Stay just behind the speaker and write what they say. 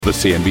The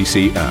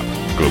CNBC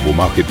app. Global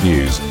market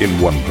news in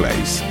one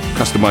place.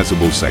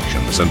 Customizable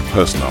sections and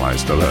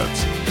personalized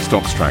alerts.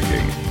 Stocks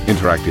tracking,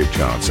 interactive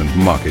charts and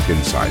market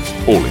insights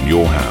all in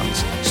your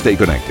hands. Stay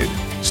connected.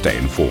 Stay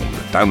informed.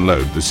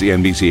 Download the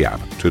CNBC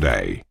app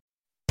today.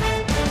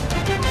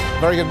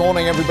 Very good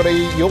morning,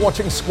 everybody. You're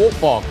watching Squawk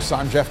Box.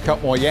 I'm Jeff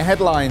Cutmore. Your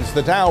headlines.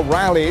 The Dow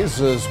rallies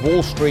as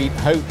Wall Street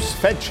hopes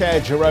Fed Chair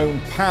Jerome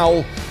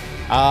Powell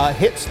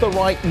hits the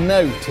right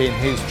note in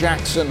his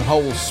Jackson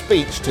Hole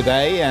speech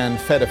today, and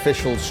Fed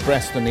officials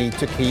stress the need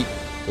to keep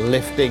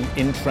lifting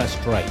interest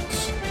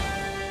rates.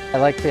 I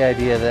like the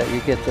idea that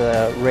you get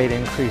the rate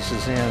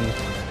increases in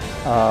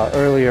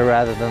earlier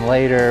rather than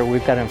later.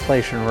 We've got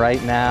inflation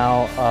right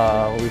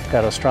now. We've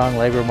got a strong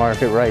labor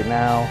market right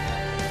now.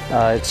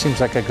 It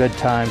seems like a good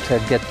time to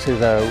get to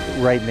the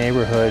right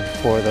neighborhood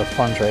for the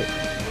funds rate.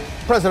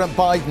 President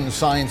Biden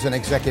signs an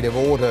executive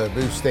order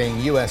boosting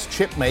U.S.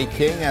 chip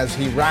making as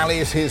he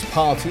rallies his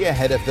party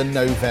ahead of the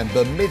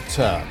November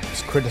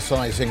midterms,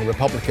 criticizing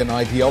Republican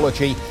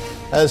ideology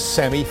as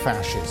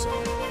semi-fascism.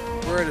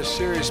 We're at a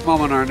serious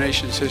moment in our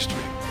nation's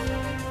history.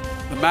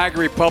 The MAGA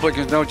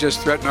Republicans don't just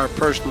threaten our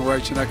personal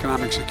rights and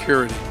economic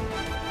security.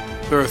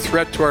 They're a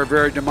threat to our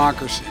very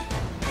democracy.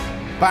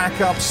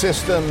 Backup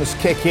systems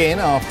kick in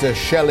after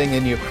shelling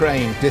in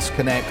Ukraine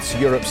disconnects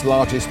Europe's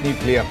largest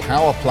nuclear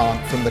power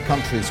plant from the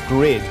country's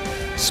grid,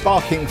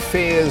 sparking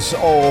fears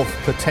of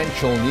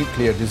potential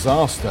nuclear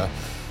disaster.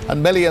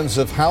 And millions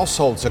of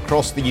households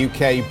across the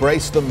UK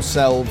brace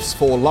themselves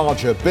for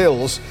larger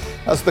bills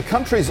as the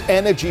country's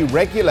energy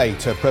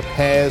regulator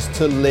prepares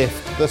to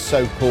lift the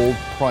so-called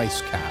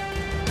price cap.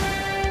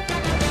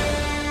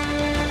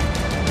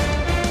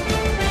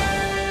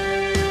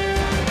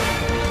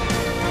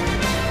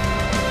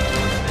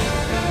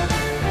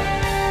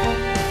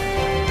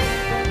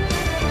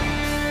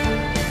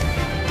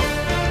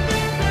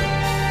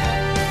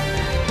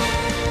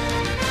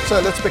 So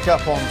let's pick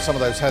up on some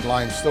of those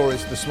headline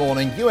stories this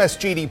morning. US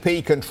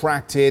GDP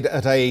contracted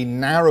at a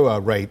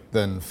narrower rate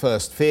than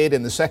first feared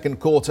in the second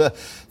quarter.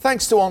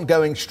 Thanks to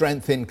ongoing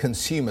strength in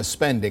consumer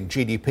spending,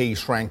 GDP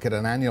shrank at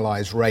an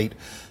annualized rate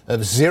of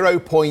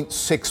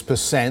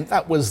 0.6%.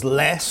 That was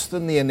less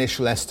than the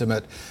initial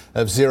estimate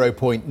of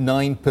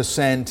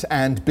 0.9%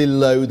 and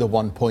below the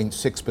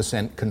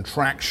 1.6%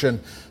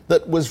 contraction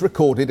that was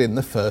recorded in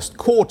the first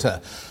quarter.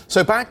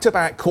 So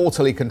back-to-back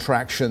quarterly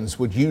contractions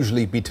would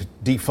usually be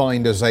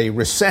defined as a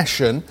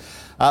recession,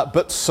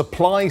 but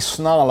supply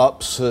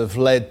snarl-ups have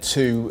led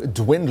to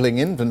dwindling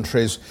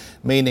inventories,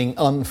 meaning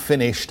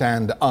unfinished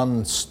and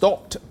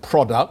unstocked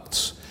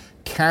products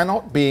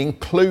cannot be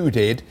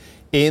included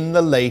in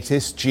the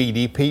latest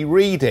GDP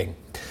reading.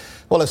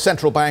 Well, as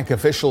central bank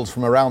officials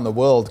from around the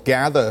world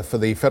gather for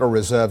the Federal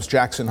Reserve's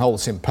Jackson Hole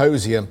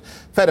Symposium,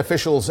 Fed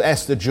officials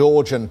Esther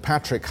George and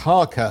Patrick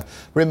Harker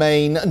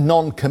remain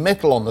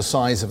non-committal on the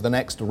size of the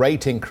next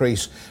rate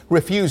increase,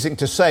 refusing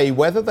to say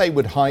whether they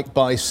would hike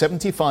by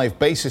 75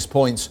 basis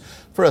points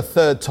for a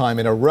third time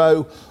in a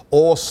row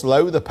or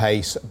slow the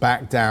pace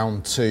back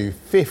down to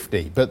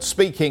 50. But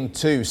speaking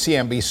to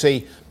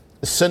CNBC,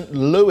 St.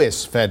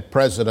 Louis Fed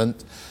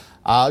President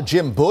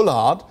Jim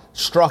Bullard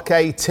struck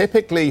a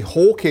typically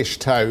hawkish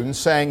tone,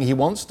 saying he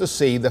wants to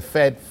see the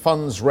Fed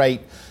funds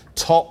rate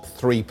top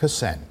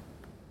 3%.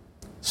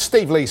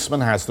 Steve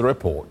Leisman has the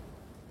report.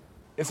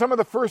 In some of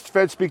the first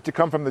Fed speak to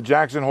come from the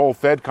Jackson Hole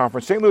Fed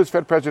conference, St. Louis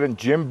Fed President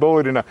Jim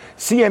Bullard in a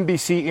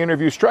CNBC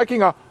interview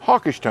striking a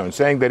hawkish tone,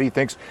 saying that he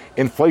thinks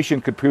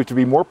inflation could prove to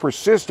be more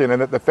persistent and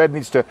that the Fed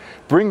needs to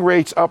bring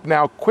rates up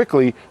now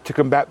quickly to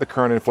combat the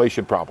current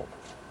inflation problem.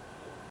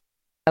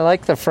 I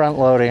like the front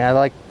loading. I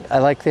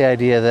like the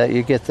idea that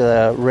you get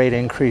the rate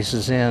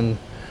increases in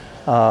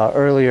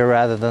earlier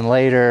rather than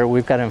later.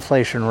 We've got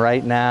inflation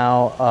right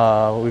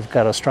now. We've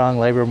got a strong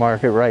labor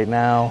market right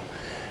now.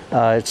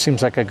 It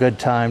seems like a good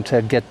time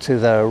to get to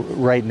the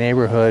right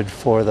neighborhood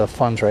for the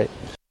funds rate.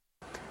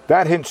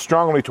 That hints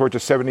strongly towards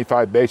a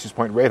 75 basis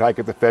point rate hike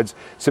at the Fed's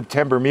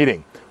September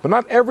meeting. But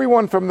not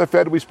everyone from the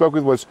Fed we spoke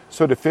with was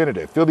so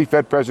definitive. Philly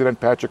Fed President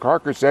Patrick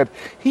Harker said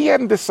he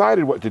hadn't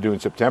decided what to do in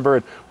September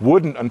and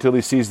wouldn't until he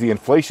sees the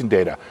inflation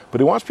data.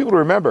 But he wants people to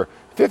remember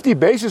 50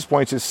 basis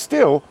points is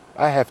still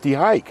a hefty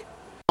hike.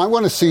 I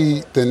want to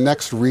see the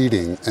next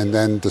reading and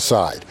then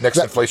decide.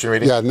 Inflation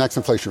reading? Yeah, next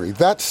inflation reading.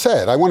 That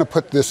said, I want to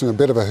put this in a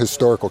bit of a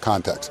historical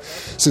context.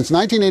 Since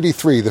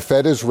 1983, the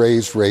Fed has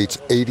raised rates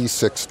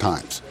 86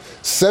 times.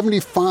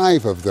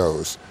 75 of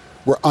those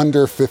were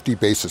under 50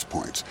 basis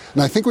points.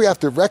 And I think we have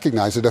to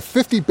recognize that a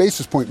 50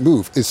 basis point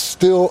move is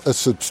still a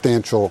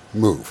substantial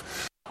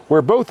move.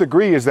 Where both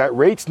agree is that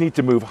rates need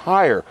to move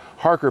higher.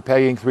 Harker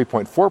paying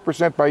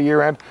 3.4% by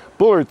year end,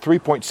 Bullard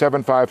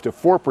 3.75 to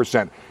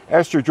 4%.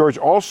 Esther George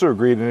also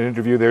agreed in an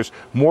interview there's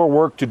more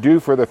work to do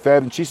for the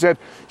Fed, and she said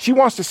she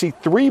wants to see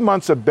 3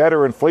 months of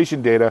better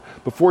inflation data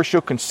before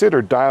she'll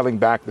consider dialing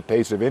back the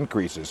pace of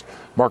increases.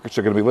 Markets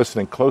are going to be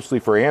listening closely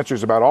for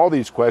answers about all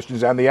these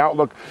questions and the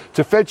outlook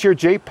to Fed Chair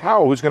Jay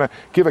Powell, who's going to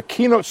give a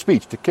keynote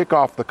speech to kick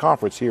off the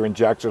conference here in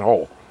Jackson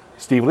Hole.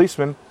 Steve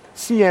Leisman,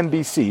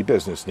 CNBC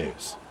Business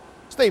News.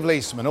 Steve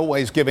Leisman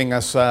always giving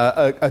us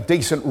a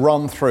decent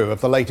run-through of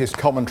the latest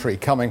commentary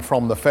coming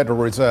from the Federal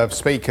Reserve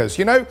speakers.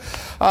 You know,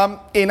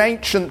 in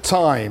ancient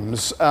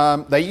times,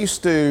 they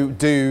used to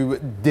do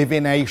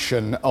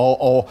divination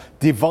or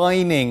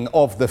divining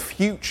of the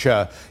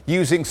future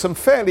using some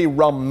fairly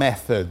rum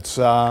methods,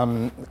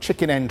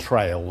 chicken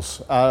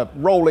entrails,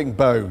 rolling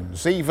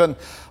bones, even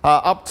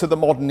up to the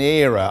modern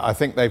era. I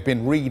think they've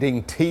been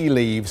reading tea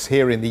leaves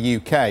here in the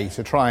UK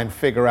to try and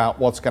figure out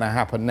what's going to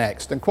happen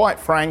next. And quite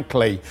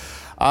frankly,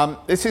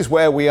 this is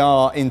where we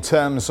are in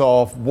terms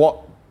of what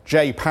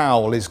Jay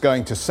Powell is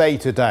going to say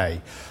today.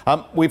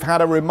 We've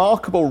had a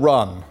remarkable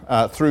run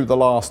through the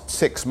last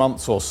 6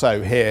 months or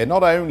so here,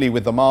 not only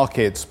with the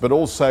markets, but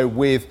also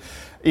with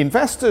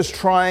investors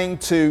trying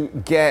to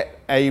get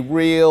a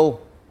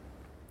real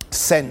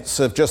sense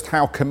of just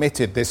how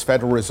committed this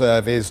Federal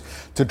Reserve is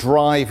to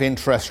drive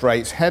interest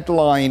rates,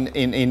 drive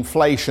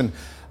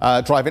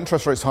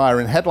interest rates higher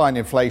and headline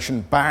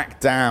inflation back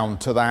down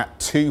to that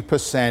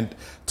 2%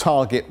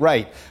 target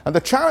rate. And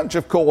the challenge,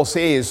 of course,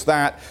 is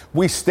that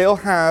we still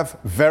have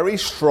very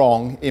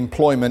strong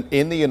employment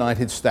in the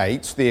United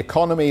States. The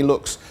economy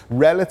looks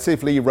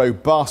relatively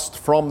robust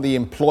from the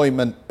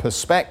employment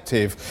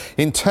perspective.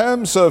 In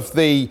terms of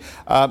the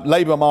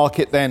labour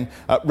market, then,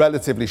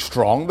 relatively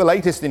strong. The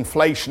latest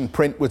inflation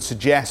print would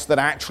suggest that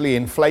actually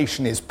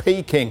inflation is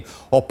peaking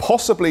or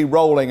possibly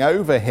rolling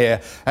over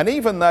here. And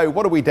even though,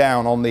 what are we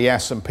down on the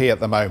S&P at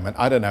the moment?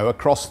 I don't know,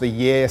 across the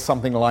year,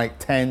 something like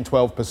 10,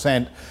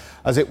 12%.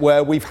 As it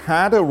were, we've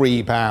had a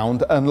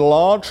rebound, and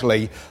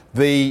largely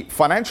the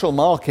financial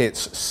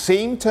markets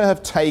seem to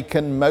have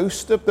taken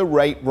most of the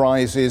rate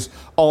rises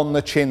on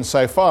the chin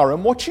so far.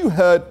 And what you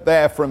heard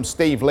there from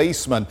Steve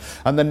Leisman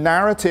and the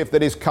narrative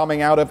that is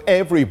coming out of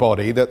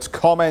everybody that's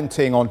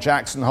commenting on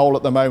Jackson Hole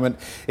at the moment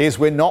is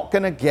we're not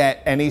going to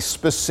get any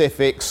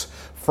specifics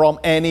from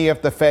any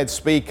of the Fed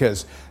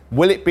speakers.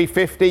 Will it be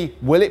 50?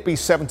 Will it be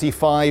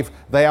 75?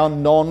 They are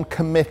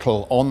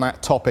non-committal on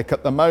that topic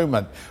at the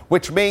moment,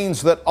 which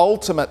means that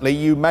ultimately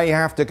you may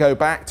have to go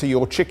back to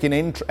your chicken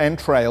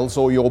entrails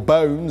or your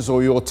bones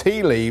or your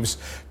tea leaves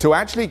to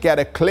actually get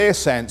a clear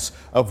sense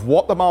of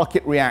what the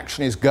market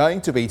reaction is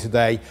going to be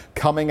today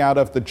coming out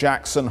of the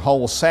Jackson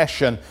Hole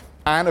session.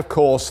 And of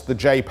course, the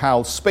Jay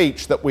Powell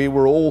speech that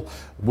we're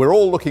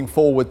all looking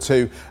forward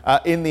to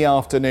in the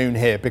afternoon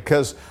here,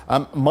 because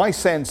my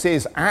sense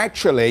is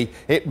actually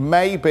it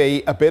may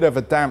be a bit of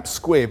a damp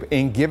squib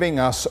in giving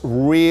us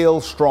real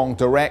strong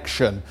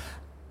direction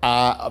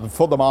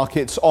for the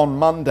markets on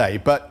Monday.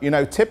 But, you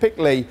know,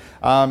 typically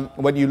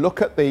when you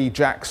look at the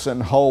Jackson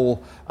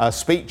Hole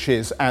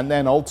speeches and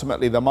then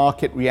ultimately the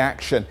market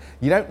reaction,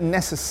 you don't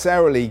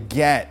necessarily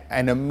get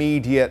an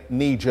immediate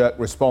knee-jerk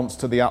response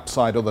to the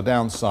upside or the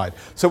downside.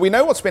 So we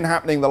know what's been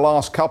happening the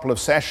last couple of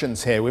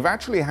sessions here. We've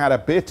actually had a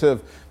bit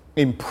of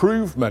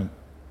improvement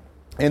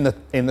in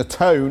the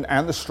tone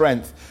and the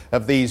strength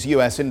of these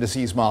US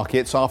indices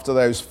markets after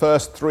those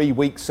first 3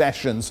 week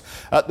sessions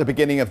at the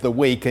beginning of the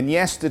week. And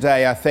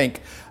yesterday, I think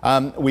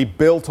we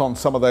built on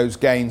some of those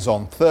gains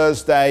on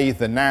Thursday,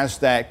 the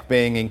NASDAQ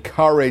being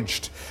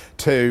encouraged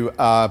to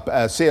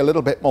see a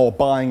little bit more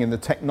buying in the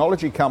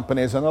technology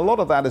companies. And a lot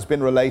of that has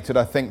been related,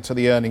 I think, to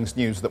the earnings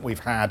news that we've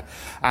had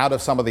out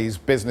of some of these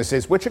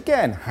businesses, which,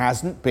 again,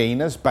 hasn't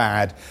been as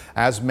bad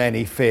as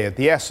many feared.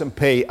 The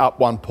S&P up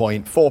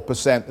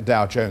 1.4%, the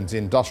Dow Jones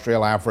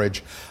Industrial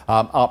Average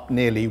up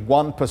nearly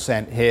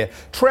 1% here.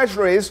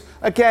 Treasuries,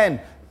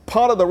 again,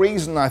 part of the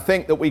reason I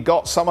think that we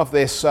got some of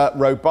this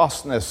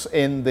robustness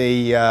in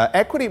the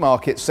equity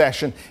market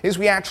session is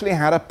we actually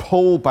had a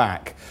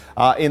pullback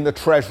in the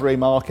Treasury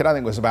market. I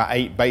think it was about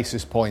 8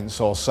 basis points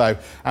or so.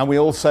 And we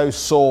also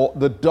saw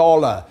the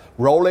dollar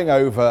rolling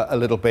over a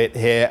little bit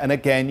here. And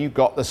again, you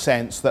got the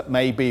sense that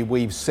maybe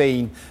we've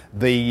seen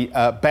the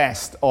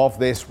best of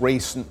this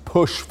recent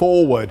push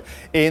forward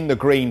in the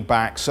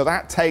greenback. So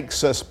that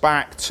takes us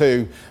back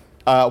to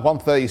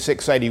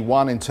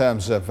 136.81 in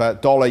terms of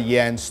dollar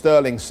yen,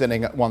 sterling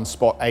sitting at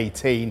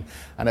 1.18,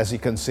 and as you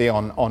can see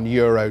on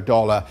euro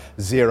dollar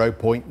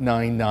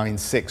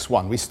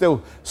 0.9961. We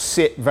still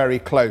sit very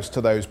close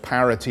to those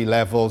parity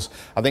levels.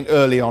 I think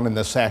early on in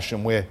the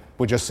session we're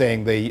just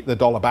seeing the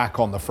dollar back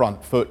on the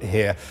front foot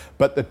here,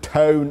 but the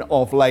tone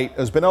of late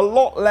has been a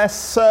lot less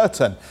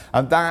certain,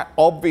 and that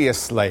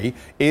obviously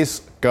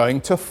is going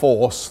to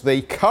force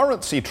the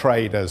currency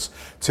traders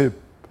to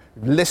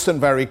listen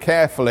very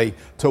carefully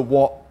to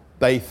what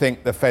they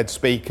think the Fed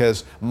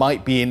speakers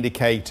might be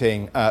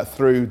indicating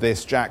through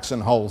this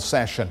Jackson Hole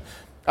session.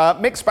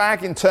 Mixed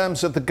bag in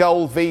terms of the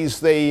gold vs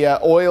the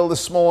oil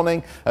this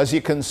morning. As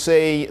you can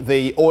see,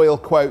 the oil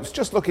quotes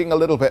just looking a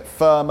little bit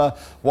firmer,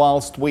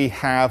 whilst we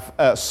have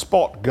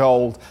spot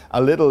gold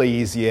a little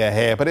easier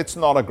here, but it's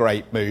not a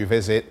great move,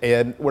 is it?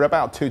 We're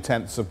about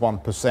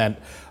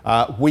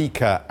 0.2%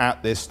 weaker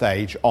at this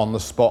stage on the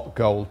spot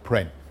gold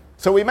print.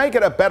 So we may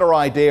get a better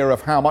idea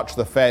of how much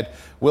the Fed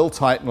will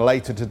tighten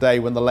later today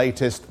when the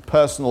latest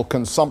personal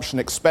consumption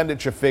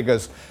expenditure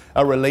figures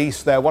are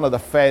released. They're one of the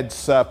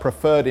Fed's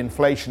preferred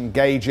inflation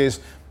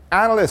gauges.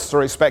 Analysts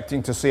are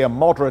expecting to see a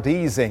moderate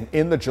easing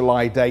in the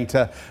July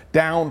data,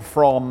 down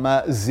from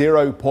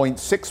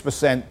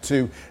 0.6%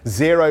 to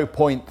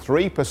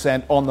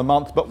 0.3% on the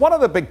month. But one of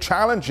the big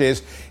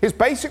challenges is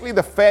basically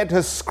the Fed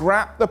has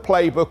scrapped the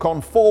playbook on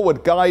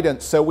forward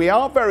guidance. So we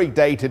are very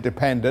data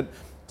dependent.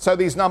 So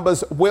these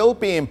numbers will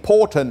be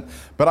important,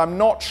 but I'm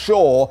not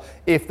sure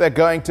if they're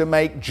going to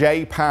make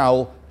Jay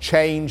Powell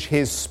change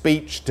his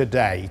speech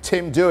today.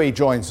 Tim Dewey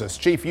joins us,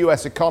 Chief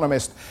US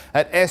Economist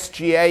at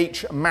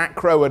SGH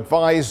Macro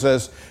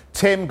Advisors.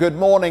 Tim, good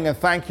morning and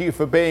thank you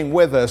for being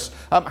with us.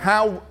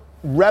 How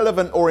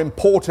relevant or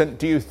important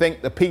do you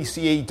think the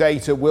PCE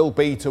data will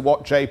be to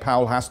what Jay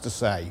Powell has to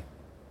say?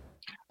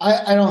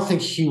 I don't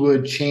think he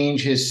would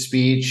change his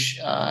speech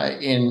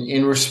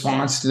in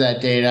response to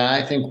that data.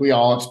 I think we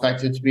all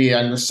expect it to be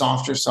on the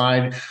softer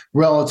side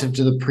relative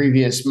to the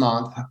previous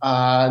month.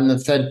 And the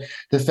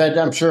Fed,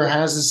 I'm sure,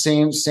 has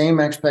the same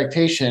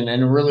expectation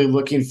and really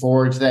looking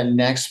forward to that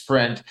next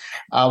print.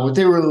 What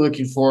they're really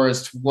looking for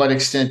is to what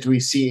extent do we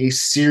see a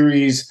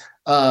series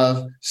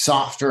of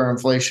softer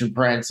inflation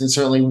prints, and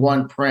certainly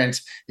one print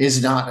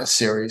is not a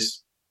series.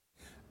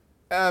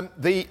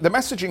 The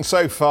messaging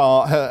so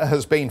far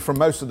has been from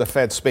most of the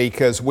Fed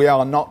speakers, we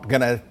are not going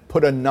to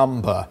put a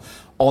number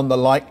on the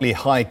likely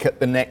hike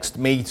at the next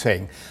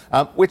meeting,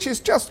 which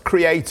is just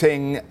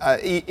creating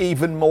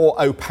even more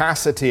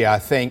opacity, I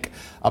think,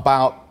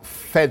 about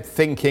Fed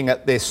thinking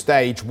at this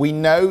stage. We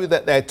know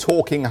that they're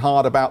talking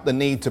hard about the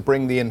need to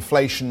bring the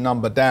inflation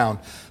number down,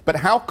 but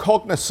how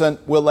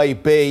cognizant will they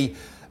be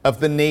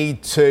of the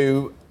need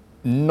to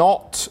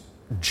not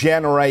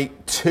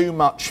generate too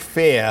much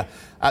fear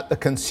at the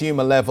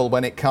consumer level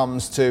when it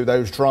comes to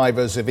those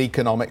drivers of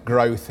economic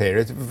growth here?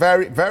 It's a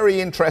very, very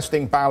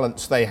interesting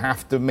balance they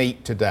have to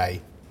meet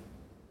today.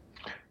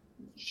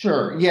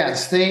 Sure.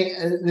 Yes, they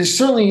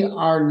certainly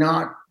are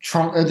not.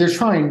 They're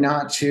trying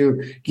not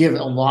to give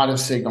a lot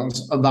of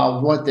signals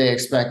about what they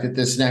expect at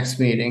this next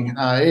meeting.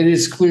 It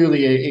is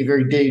clearly a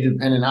very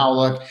data-dependent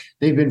outlook.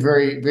 They've been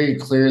very, very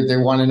clear. They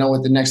want to know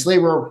what the next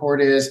labor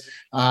report is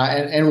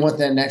and what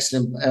that next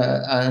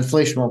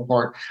inflation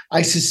report.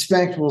 I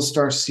suspect we'll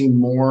start to see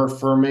more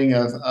firming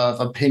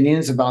of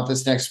opinions about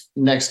this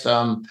next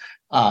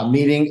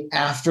meeting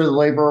after the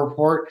labor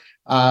report.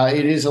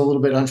 It is a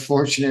little bit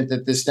unfortunate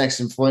that this next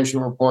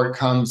inflation report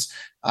comes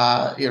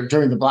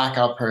during the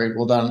blackout period.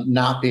 We'll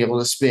not be able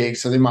to speak,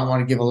 so they might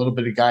want to give a little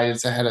bit of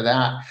guidance ahead of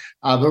that.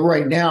 But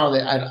right now,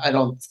 I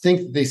don't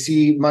think they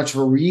see much of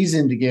a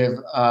reason to give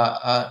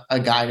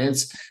a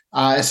guidance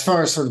as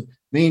far as sort of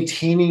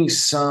maintaining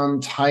some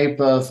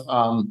type of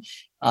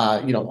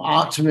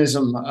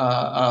optimism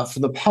for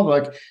the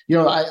public.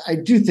 I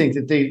do think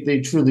that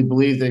they truly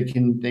believe they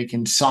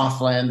can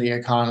soft land the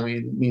economy.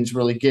 It means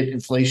really get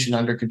inflation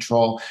under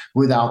control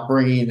without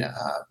bringing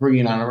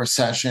on a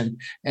recession.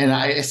 And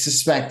I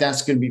suspect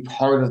that's going to be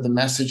part of the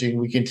messaging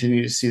we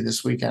continue to see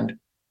this weekend.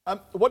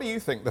 What do you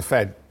think the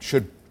Fed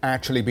should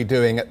actually be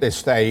doing at this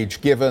stage,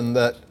 given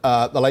that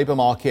the labor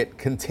market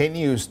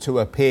continues to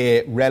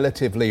appear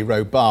relatively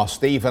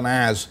robust, even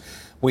as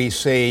we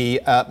see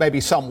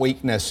maybe some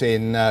weakness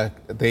in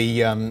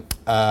the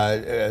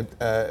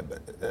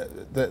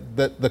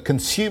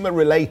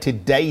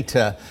consumer-related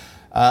data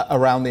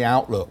around the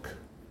outlook?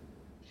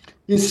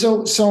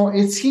 So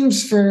it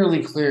seems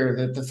fairly clear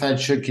that the Fed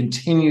should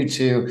continue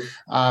to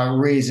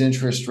raise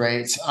interest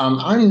rates.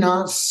 I'm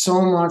not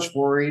so much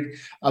worried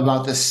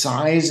about the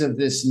size of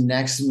this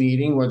next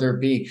meeting, whether it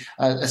be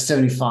a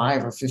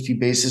 75 or 50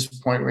 basis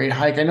point rate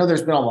hike. I know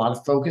there's been a lot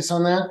of focus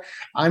on that.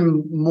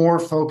 I'm more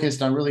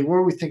focused on really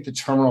where we think the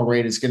terminal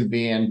rate is going to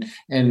be and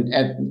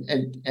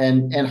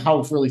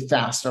how really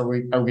fast are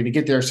we going to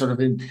get there, sort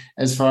of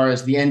as far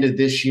as the end of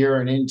this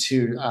year and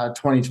into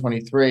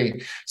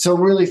 2023. So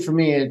really, for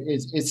me,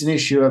 it's an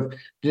issue of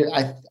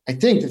I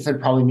think the Fed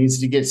probably needs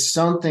to get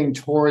something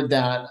toward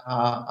that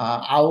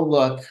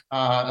outlook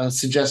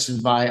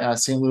suggested by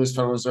St. Louis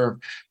Federal Reserve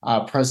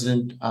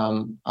President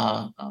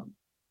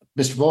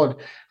Mr. Bullard,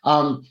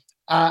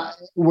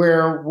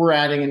 where we're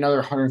adding another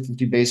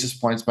 150 basis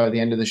points by the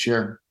end of this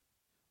year.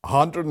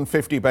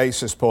 150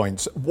 basis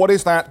points. What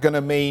is that going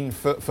to mean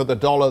for the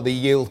dollar, the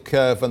yield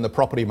curve, and the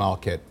property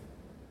market?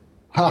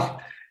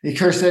 Of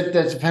course, that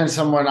depends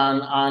somewhat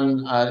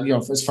on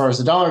as far as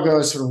the dollar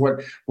goes, sort of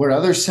what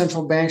other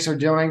central banks are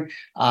doing.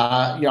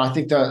 I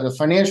think the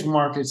financial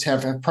markets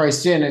have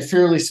priced in a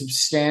fairly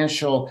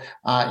substantial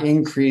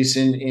increase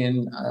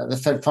in the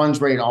Fed funds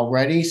rate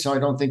already. So I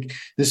don't think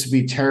this would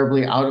be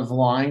terribly out of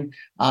line.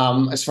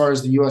 As far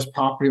as the U.S.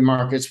 property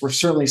markets, we're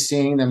certainly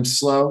seeing them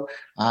slow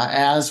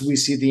as we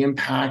see the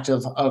impact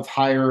of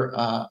higher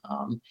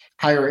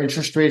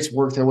interest rates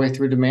work their way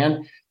through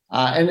demand.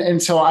 And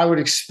so I would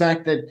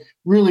expect that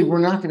really, we're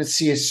not going to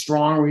see a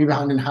strong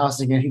rebound in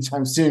housing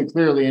anytime soon,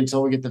 clearly,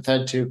 until we get the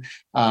Fed to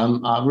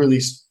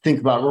really think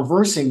about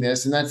reversing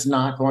this. And that's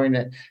not going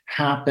to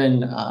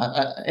happen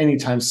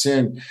anytime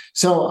soon.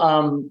 So,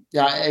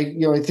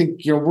 I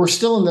think, we're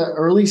still in the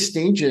early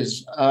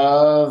stages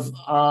of,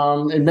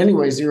 in many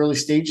ways, the early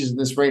stages of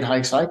this rate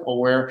hike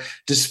cycle, where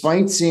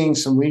despite seeing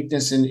some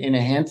weakness in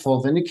a handful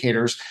of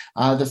indicators,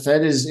 the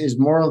Fed is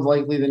more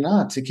likely than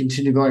not to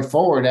continue going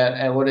forward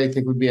at what I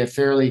think would be a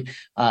fairly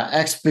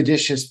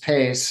expeditious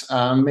pace,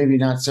 maybe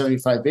not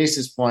 75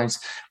 basis points,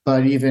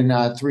 but even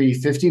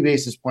 350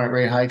 basis point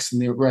rate hikes in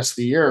the rest of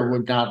the year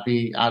would not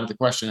be out of the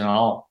question at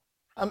all.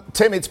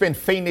 Tim, it's been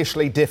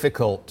fiendishly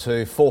difficult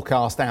to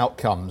forecast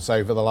outcomes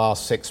over the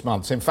last 6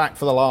 months. In fact,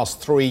 for the last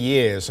 3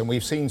 years, and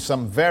we've seen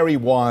some very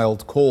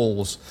wild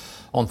calls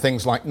on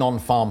things like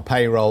non-farm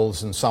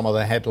payrolls and some of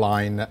the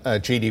headline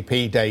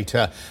GDP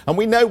data. And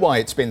we know why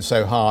it's been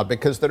so hard,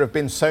 because there have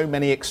been so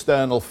many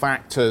external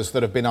factors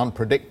that have been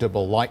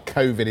unpredictable, like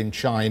COVID in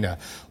China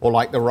or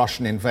like the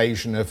Russian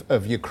invasion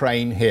of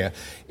Ukraine here.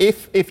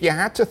 If you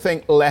had to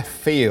think left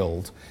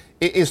field,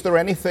 is there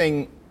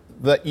anything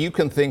that you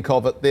can think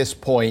of at this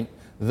point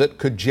that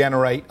could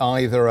generate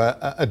either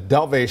a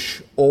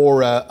dovish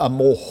or a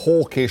more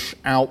hawkish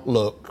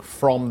outlook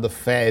from the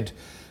Fed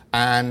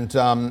and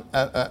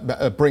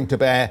bring to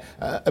bear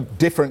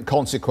different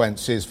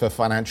consequences for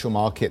financial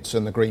markets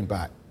and the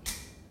greenback?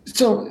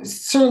 So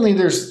certainly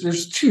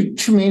there's two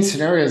main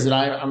scenarios that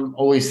I'm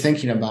always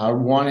thinking about.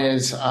 One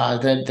is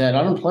that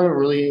unemployment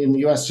really in the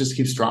U.S. just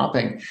keeps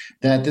dropping,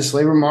 that this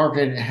labor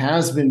market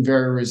has been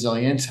very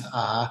resilient.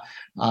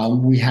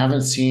 We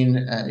haven't seen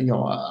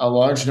a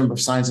large number of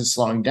signs of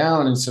slowing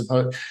down, and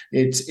so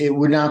it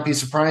would not be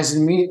surprising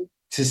to me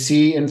to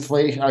see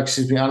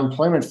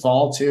unemployment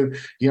fall to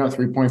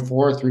 3.4,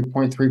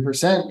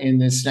 3.3% in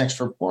this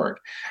next report,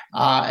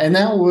 and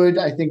that would,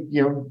 I think,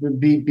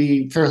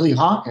 be fairly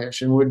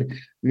hawkish and would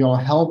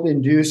help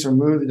induce or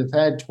move the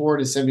Fed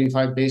toward a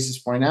 75 basis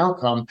point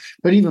outcome.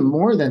 But even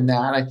more than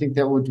that, I think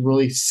that would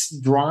really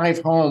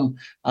drive home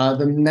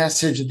the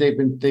message that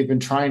they've been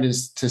trying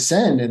to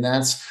send, and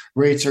that's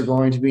rates are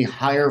going to be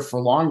higher for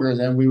longer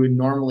than we would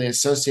normally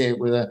associate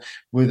with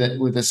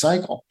a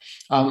cycle.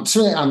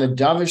 Certainly on the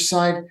dovish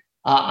side,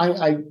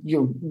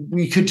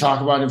 we could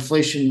talk about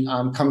inflation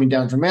coming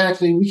down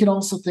dramatically. We could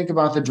also think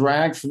about the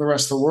drag from the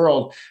rest of the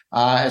world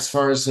as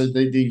far as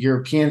the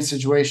European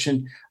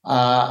situation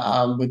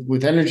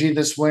with energy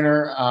this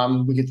winter.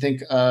 We could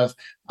think of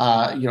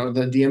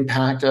the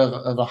impact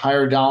of a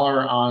higher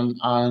dollar on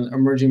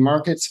emerging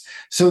markets.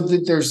 So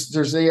there's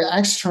the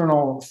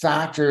external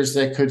factors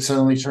that could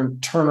suddenly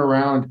turn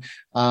around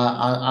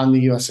on the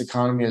U.S.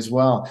 economy as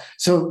well.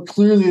 So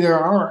clearly there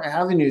are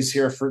avenues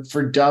here for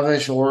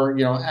dovish or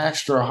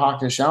extra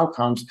hawkish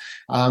outcomes.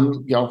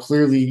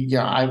 Clearly,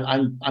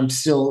 I'm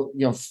still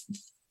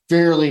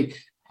fairly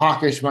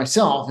hawkish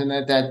myself, and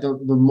that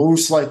the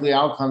most likely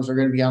outcomes are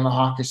going to be on the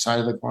hawkish side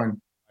of the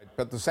coin.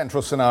 But the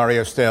central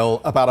scenario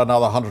still about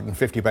another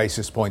 150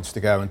 basis points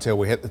to go until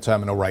we hit the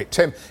terminal rate.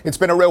 Tim, it's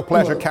been a real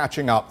pleasure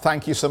catching up.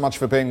 Thank you so much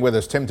for being with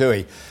us. Tim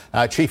Dewey,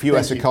 Chief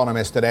U.S.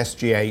 Economist at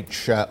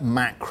SGH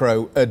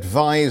Macro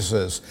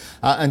Advisors.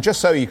 And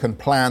just so you can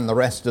plan the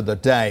rest of the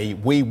day,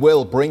 we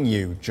will bring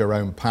you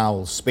Jerome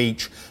Powell's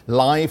speech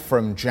live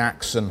from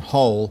Jackson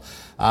Hole.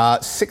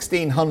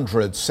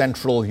 1600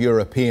 Central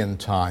European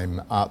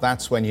time.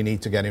 That's when you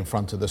need to get in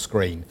front of the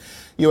screen.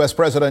 US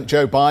President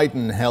Joe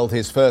Biden held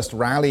his first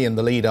rally in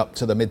the lead up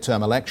to the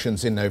midterm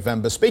elections in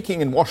November. Speaking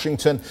in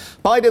Washington,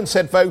 Biden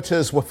said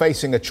voters were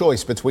facing a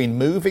choice between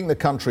moving the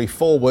country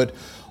forward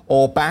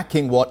or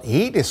backing what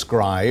he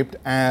described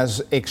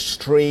as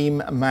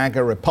extreme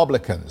MAGA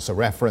Republicans, a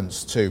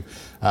reference to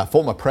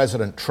former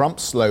President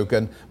Trump's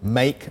slogan,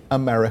 "Make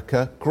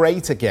America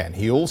Great Again."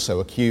 He also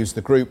accused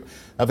the group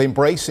of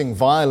embracing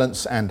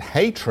violence and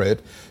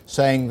hatred,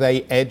 saying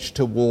they edge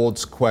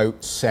towards,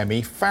 quote,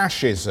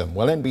 semi-fascism.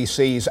 Well,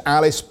 NBC's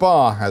Alice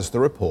Barr has the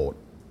report.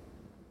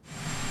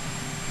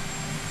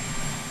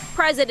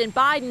 President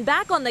Biden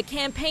back on the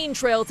campaign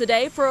trail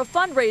today for a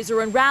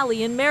fundraiser and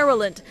rally in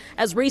Maryland,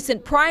 as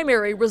recent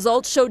primary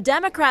results show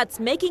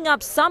Democrats making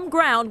up some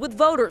ground with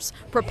voters,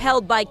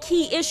 propelled by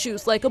key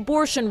issues like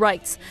abortion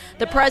rights.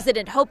 The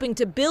president hoping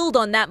to build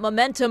on that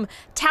momentum,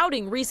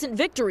 touting recent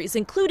victories,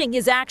 including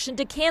his action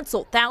to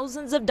cancel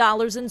thousands of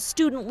dollars in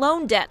student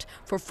loan debt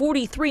for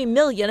 43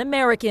 million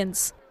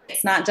Americans.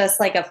 It's not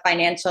just like a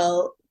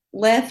financial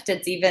lift,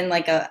 it's even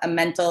like a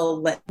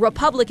mental lift.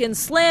 Republicans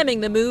slamming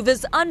the move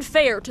as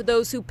unfair to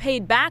those who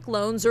paid back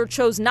loans or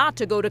chose not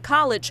to go to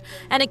college,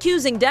 and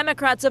accusing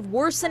Democrats of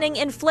worsening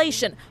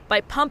inflation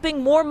by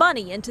pumping more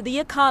money into the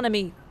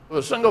economy.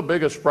 The single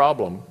biggest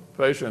problem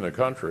facing the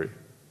country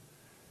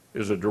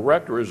is a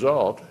direct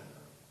result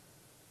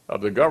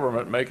of the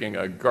government making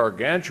a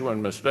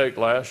gargantuan mistake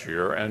last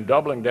year and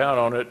doubling down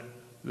on it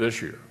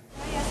this year.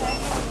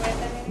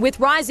 With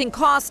rising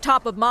costs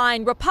top of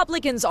mind,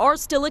 Republicans are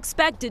still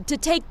expected to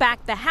take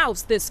back the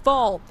House this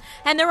fall.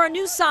 And there are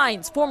new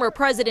signs former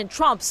President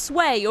Trump's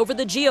sway over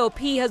the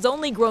GOP has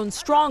only grown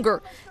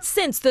stronger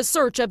since the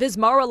search of his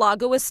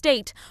Mar-a-Lago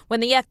estate, when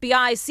the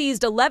FBI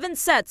seized 11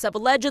 sets of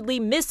allegedly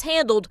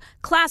mishandled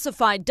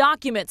classified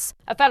documents.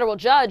 A federal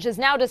judge has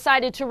now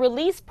decided to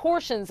release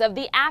portions of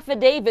the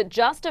affidavit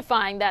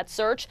justifying that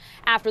search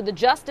after the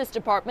Justice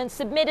Department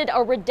submitted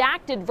a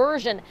redacted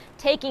version,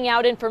 taking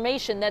out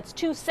information that's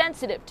too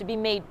sensitive to be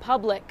made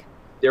public.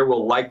 There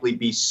will likely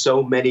be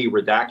so many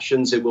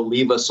redactions, it will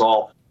leave us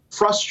all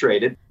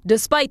frustrated.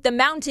 Despite the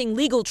mounting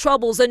legal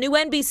troubles, a new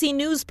NBC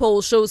News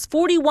poll shows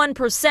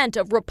 41%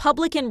 of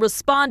Republican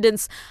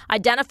respondents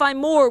identify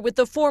more with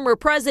the former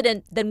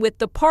president than with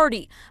the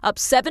party, up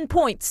 7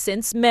 points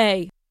since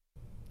May.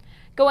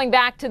 Going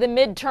back to the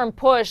midterm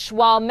push,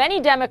 while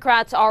many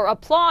Democrats are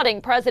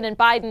applauding President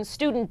Biden's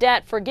student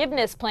debt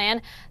forgiveness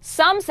plan,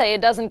 some say it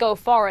doesn't go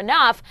far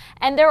enough,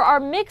 and there are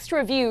mixed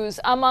reviews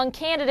among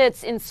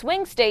candidates in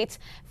swing states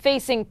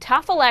facing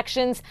tough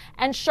elections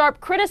and sharp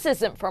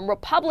criticism from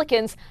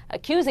Republicans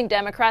accusing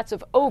Democrats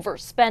of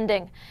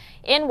overspending.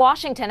 In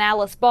Washington,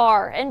 Alice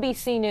Barr,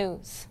 NBC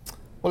News.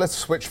 Well, let's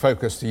switch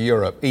focus to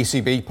Europe.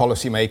 ECB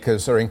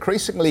policymakers are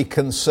increasingly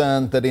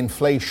concerned that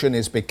inflation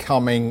is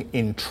becoming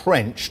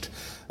entrenched.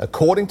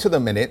 According to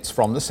the minutes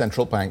from the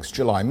central bank's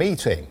July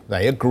meeting,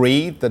 they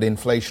agreed that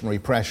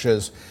inflationary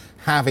pressures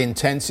have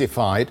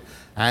intensified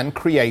and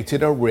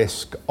created a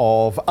risk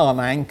of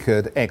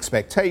unanchored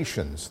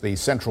expectations. The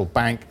central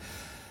bank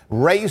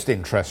raised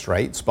interest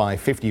rates by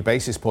 50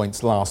 basis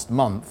points last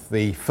month,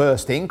 the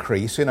first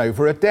increase in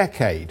over a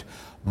decade.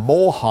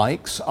 More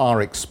hikes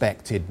are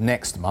expected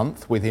next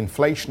month, with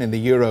inflation in the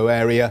euro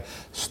area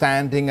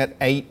standing at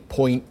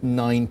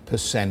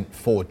 8.9%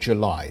 for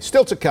July.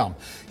 Still to come,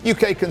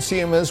 UK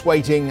consumers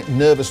waiting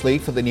nervously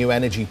for the new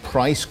energy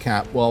price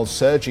cap, while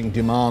surging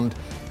demand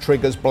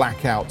triggers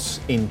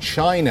blackouts in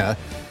China,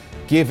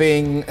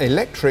 giving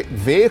electric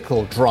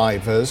vehicle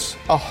drivers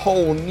a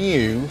whole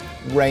new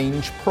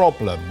range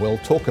problem. We'll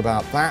talk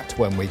about that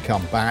when we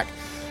come back.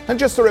 And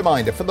just a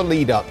reminder, for the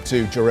lead up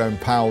to Jerome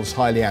Powell's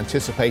highly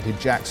anticipated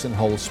Jackson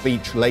Hole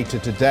speech later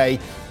today,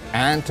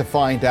 and to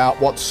find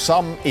out what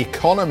some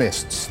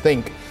economists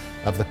think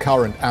of the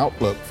current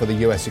outlook for the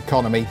US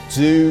economy,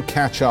 do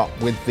catch up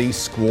with the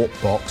Squawk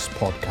Box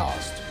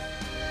podcast.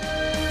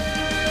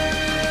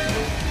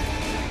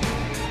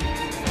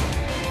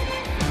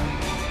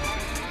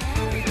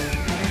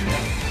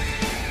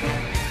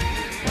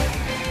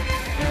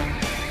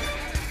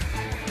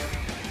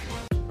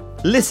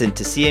 Listen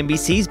to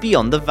CNBC's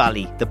Beyond the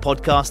Valley, the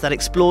podcast that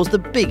explores the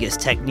biggest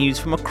tech news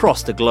from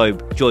across the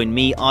globe. Join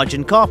me,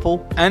 Arjun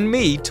Karpal. And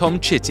me, Tom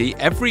Chitty,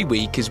 every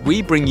week as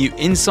we bring you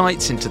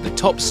insights into the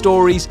top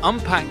stories,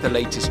 unpack the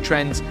latest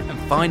trends, and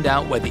find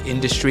out where the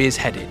industry is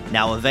headed.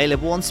 Now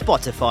available on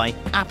Spotify,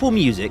 Apple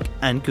Music,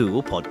 and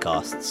Google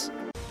Podcasts.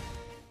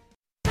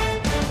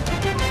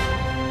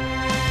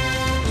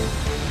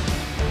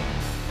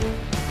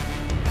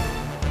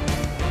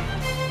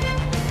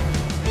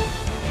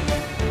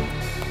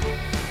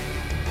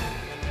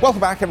 Welcome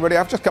back, everybody.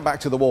 I've just come back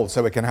to the wall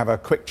so we can have a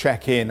quick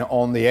check-in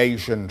on the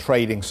Asian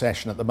trading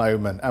session at the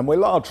moment. And we're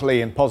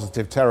largely in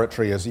positive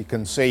territory, as you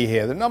can see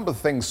here. The number of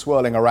things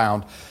swirling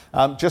around,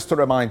 just to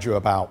remind you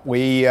about.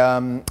 We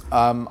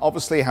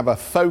obviously have a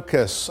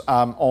focus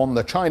on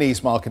the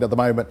Chinese market at the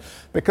moment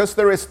because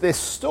there is this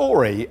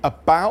story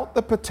about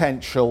the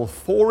potential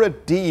for a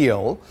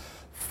deal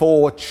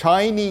for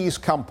Chinese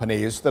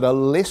companies that are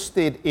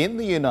listed in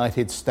the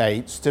United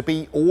States to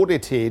be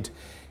audited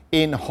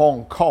in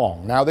Hong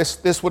Kong. Now,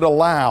 this would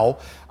allow,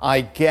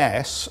 I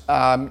guess,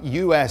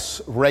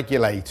 US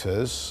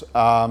regulators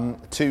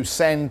to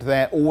send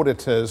their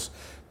auditors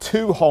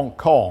to Hong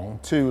Kong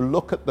to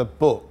look at the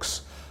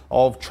books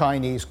of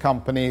Chinese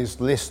companies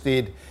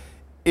listed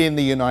in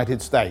the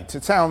United States.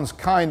 It sounds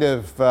kind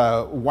of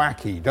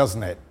wacky,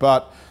 doesn't it?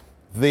 But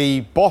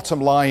the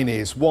bottom line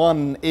is,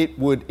 one, it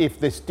would, if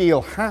this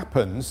deal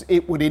happens,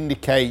 it would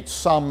indicate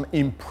some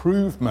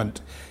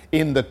improvement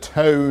in the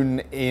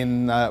tone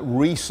in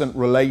recent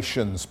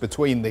relations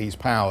between these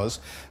powers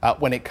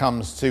when it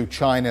comes to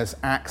China's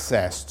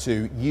access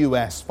to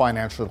US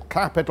financial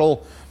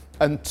capital.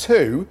 And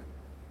two,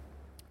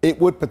 it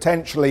would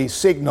potentially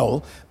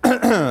signal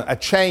a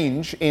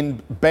change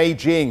in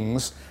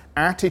Beijing's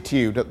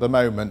attitude at the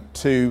moment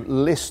to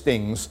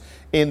listings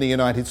in the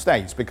United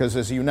States, because,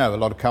 as you know, a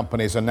lot of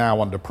companies are now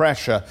under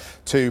pressure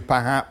to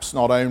perhaps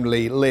not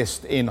only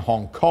list in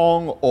Hong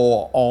Kong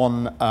or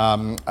on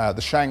the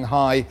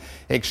Shanghai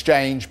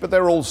exchange, but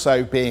they're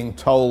also being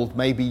told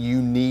maybe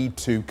you need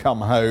to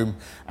come home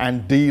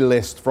and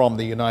delist from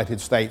the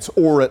United States,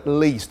 or at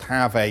least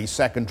have a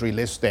secondary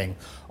listing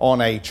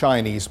on a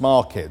Chinese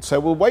market. So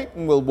we'll wait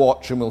and we'll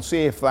watch and we'll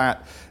see if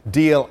that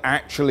deal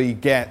actually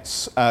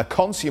gets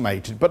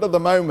consummated. But at the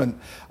moment,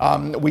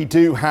 we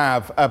do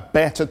have a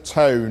better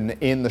tone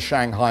in the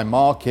Shanghai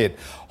market.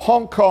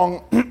 Hong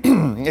Kong,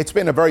 it's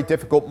been a very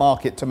difficult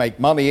market to make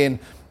money in.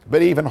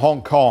 But even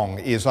Hong Kong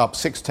is up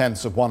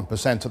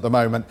 0.6% at the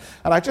moment.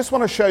 And I just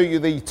want to show you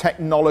the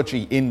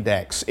technology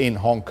index in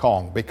Hong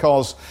Kong,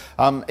 because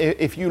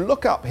if you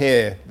look up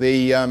here,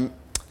 the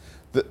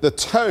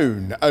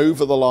tone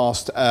over the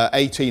last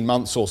 18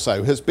 months or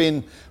so has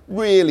been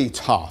really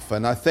tough.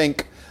 And I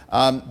think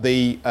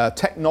the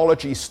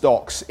technology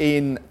stocks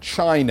in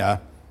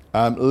China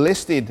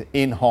listed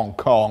in Hong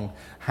Kong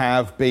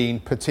have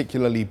been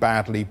particularly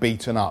badly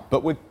beaten up.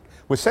 But we're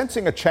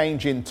sensing a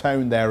change in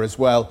tone there as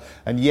well.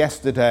 And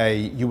yesterday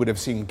you would have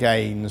seen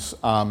gains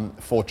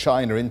for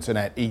China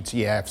Internet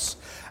ETFs,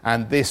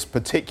 and this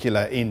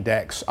particular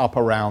index up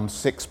around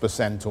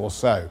 6% or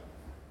so.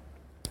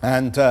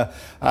 And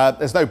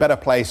there's no better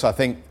place, I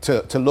think,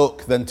 to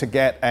look than to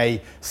get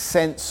a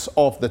sense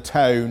of the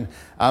tone.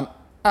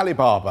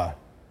 Alibaba.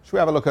 Should we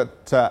have a look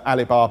at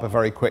Alibaba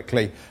very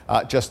quickly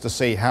just to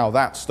see how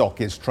that stock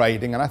is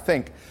trading? And I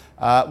think,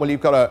 well, you've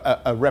got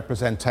a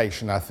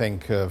representation, I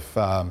think, of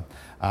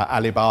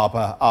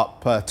Alibaba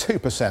up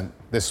 2%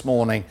 this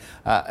morning.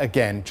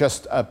 Again,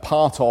 just a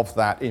part of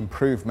that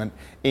improvement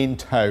in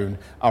tone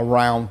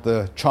around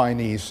the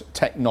Chinese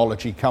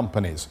technology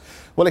companies.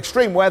 Well,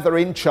 extreme weather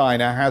in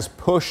China has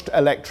pushed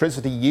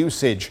electricity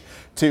usage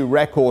to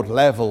record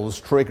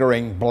levels,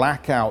 triggering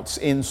blackouts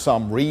in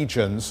some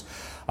regions.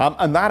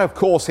 And that, of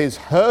course, is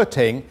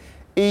hurting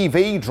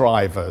EV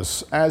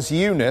drivers, as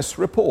Eunice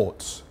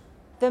reports.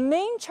 The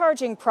main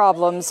charging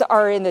problems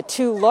are in the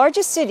two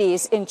largest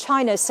cities in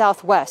China's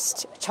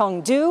southwest,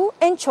 Chengdu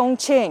and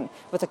Chongqing,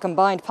 with a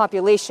combined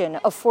population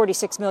of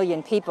 46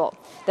 million people.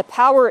 The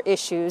power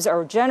issues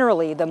are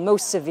generally the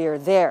most severe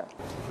there.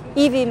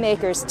 EV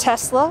makers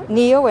Tesla,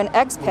 NIO, and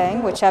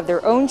XPeng, which have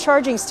their own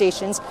charging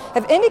stations,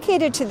 have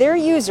indicated to their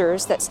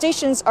users that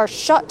stations are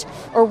shut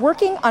or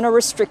working on a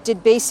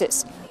restricted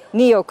basis.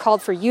 NIO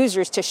called for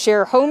users to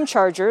share home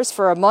chargers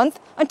for a month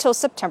until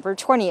September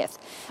 20th.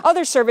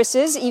 Other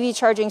services, EV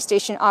charging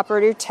station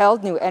operator TEL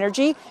New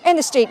Energy and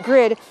the State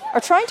Grid,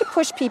 are trying to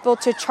push people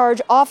to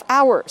charge off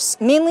hours,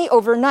 mainly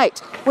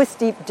overnight, with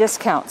deep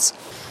discounts.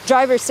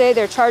 Drivers say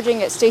they're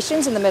charging at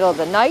stations in the middle of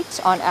the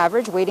night, on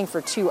average waiting for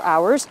 2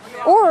 hours,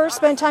 or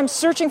spend time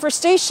searching for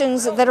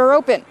stations that are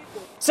open.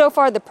 So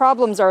far, the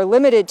problems are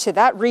limited to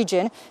that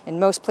region. In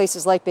most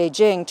places like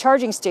Beijing,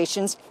 charging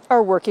stations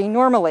are working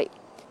normally.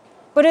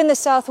 But in the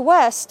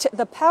southwest,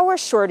 the power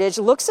shortage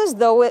looks as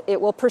though it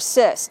will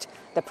persist.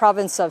 The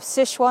province of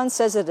Sichuan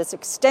says that it's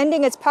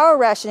extending its power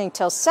rationing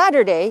till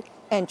Saturday,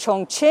 and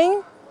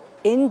Chongqing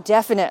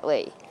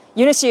indefinitely.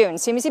 Eunice Yoon,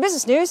 CNBC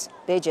Business News,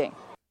 Beijing.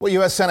 Well,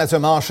 US Senator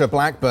Marsha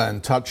Blackburn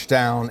touched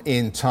down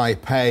in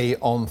Taipei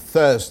on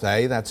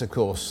Thursday. That's, of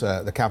course,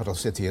 the capital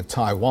city of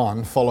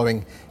Taiwan,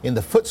 following in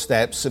the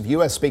footsteps of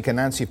US Speaker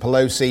Nancy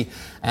Pelosi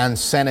and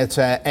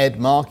Senator Ed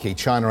Markey.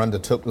 China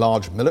undertook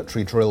large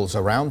military drills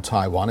around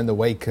Taiwan in the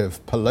wake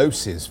of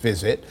Pelosi's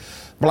visit.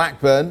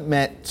 Blackburn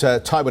met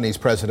Taiwanese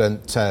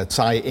President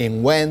Tsai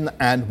Ing-wen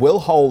and will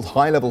hold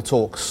high-level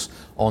talks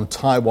on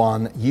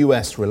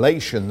Taiwan-US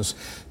relations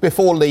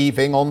before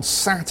leaving on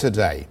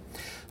Saturday.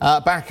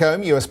 Back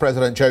home, US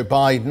President Joe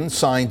Biden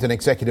signed an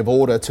executive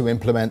order to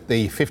implement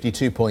the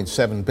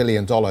 $52.7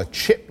 billion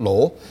chip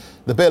law.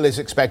 The bill is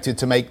expected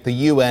to make the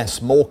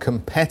US more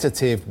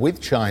competitive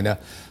with China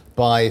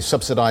by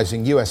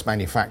subsidizing US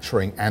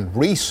manufacturing and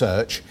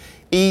research,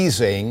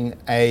 easing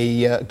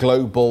a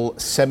global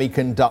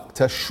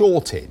semiconductor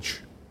shortage.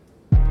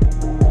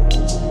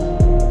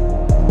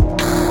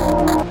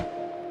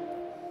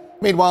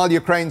 Meanwhile,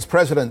 Ukraine's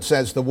president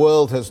says the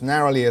world has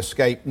narrowly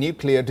escaped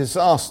nuclear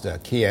disaster.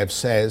 Kiev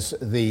says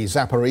the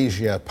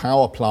Zaporizhzhia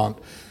power plant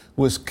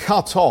was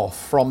cut off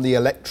from the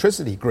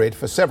electricity grid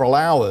for several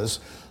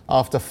hours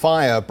after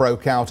fire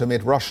broke out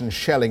amid Russian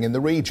shelling in the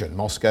region.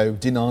 Moscow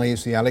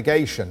denies the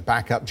allegation.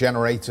 Backup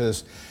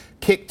generators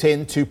kicked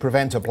in to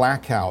prevent a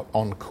blackout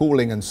on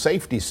cooling and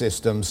safety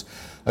systems,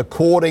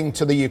 according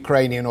to the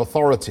Ukrainian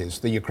authorities.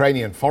 The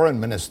Ukrainian Foreign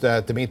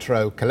Minister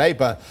Dmytro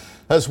Kuleba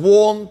has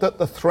warned that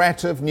the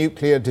threat of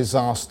nuclear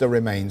disaster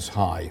remains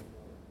high.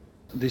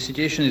 The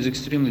situation is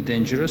extremely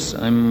dangerous.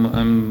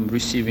 I'm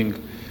receiving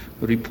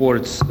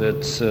reports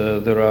that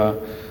there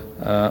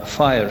are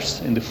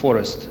fires in the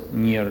forest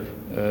near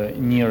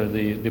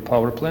the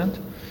power plant.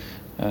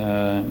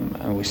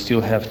 And we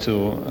still have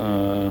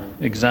to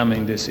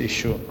examine this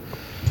issue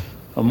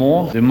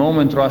more. The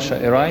moment Russia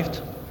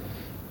arrived,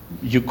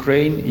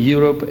 Ukraine,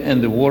 Europe,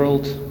 and the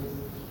world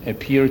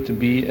appear to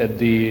be at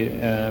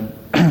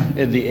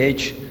the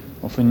edge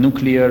of a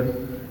nuclear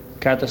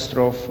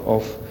catastrophe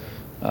of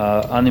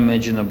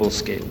unimaginable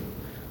scale.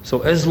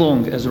 So as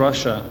long as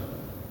Russia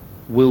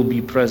will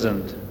be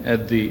present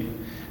at the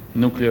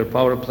nuclear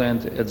power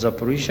plant at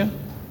Zaporizhzhia,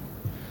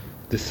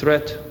 the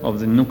threat of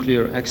the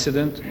nuclear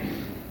accident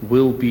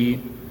will be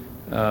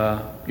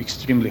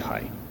extremely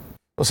high.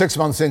 Well, 6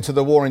 months into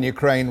the war in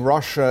Ukraine,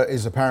 Russia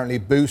is apparently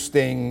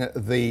boosting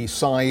the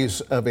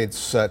size of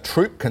its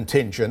troop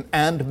contingent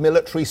and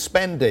military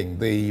spending.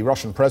 The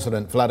Russian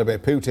President Vladimir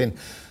Putin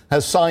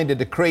has signed a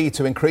decree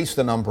to increase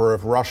the number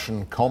of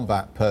Russian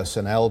combat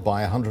personnel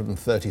by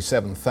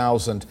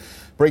 137,000,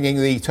 bringing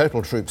the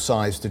total troop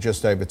size to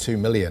just over 2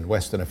 million.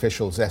 Western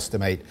officials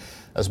estimate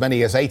as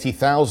many as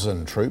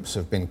 80,000 troops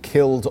have been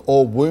killed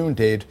or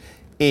wounded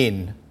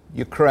in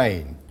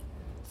Ukraine.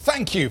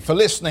 Thank you for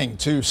listening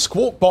to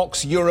Squawk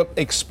Box Europe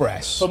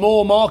Express. For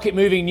more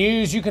market-moving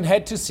news, you can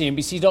head to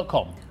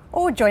cnbc.com.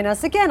 Or join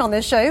us again on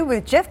the show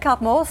with Jeff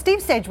Cutmore,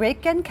 Steve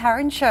Sedgwick and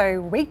Karen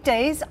Cho,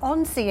 weekdays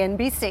on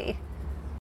CNBC.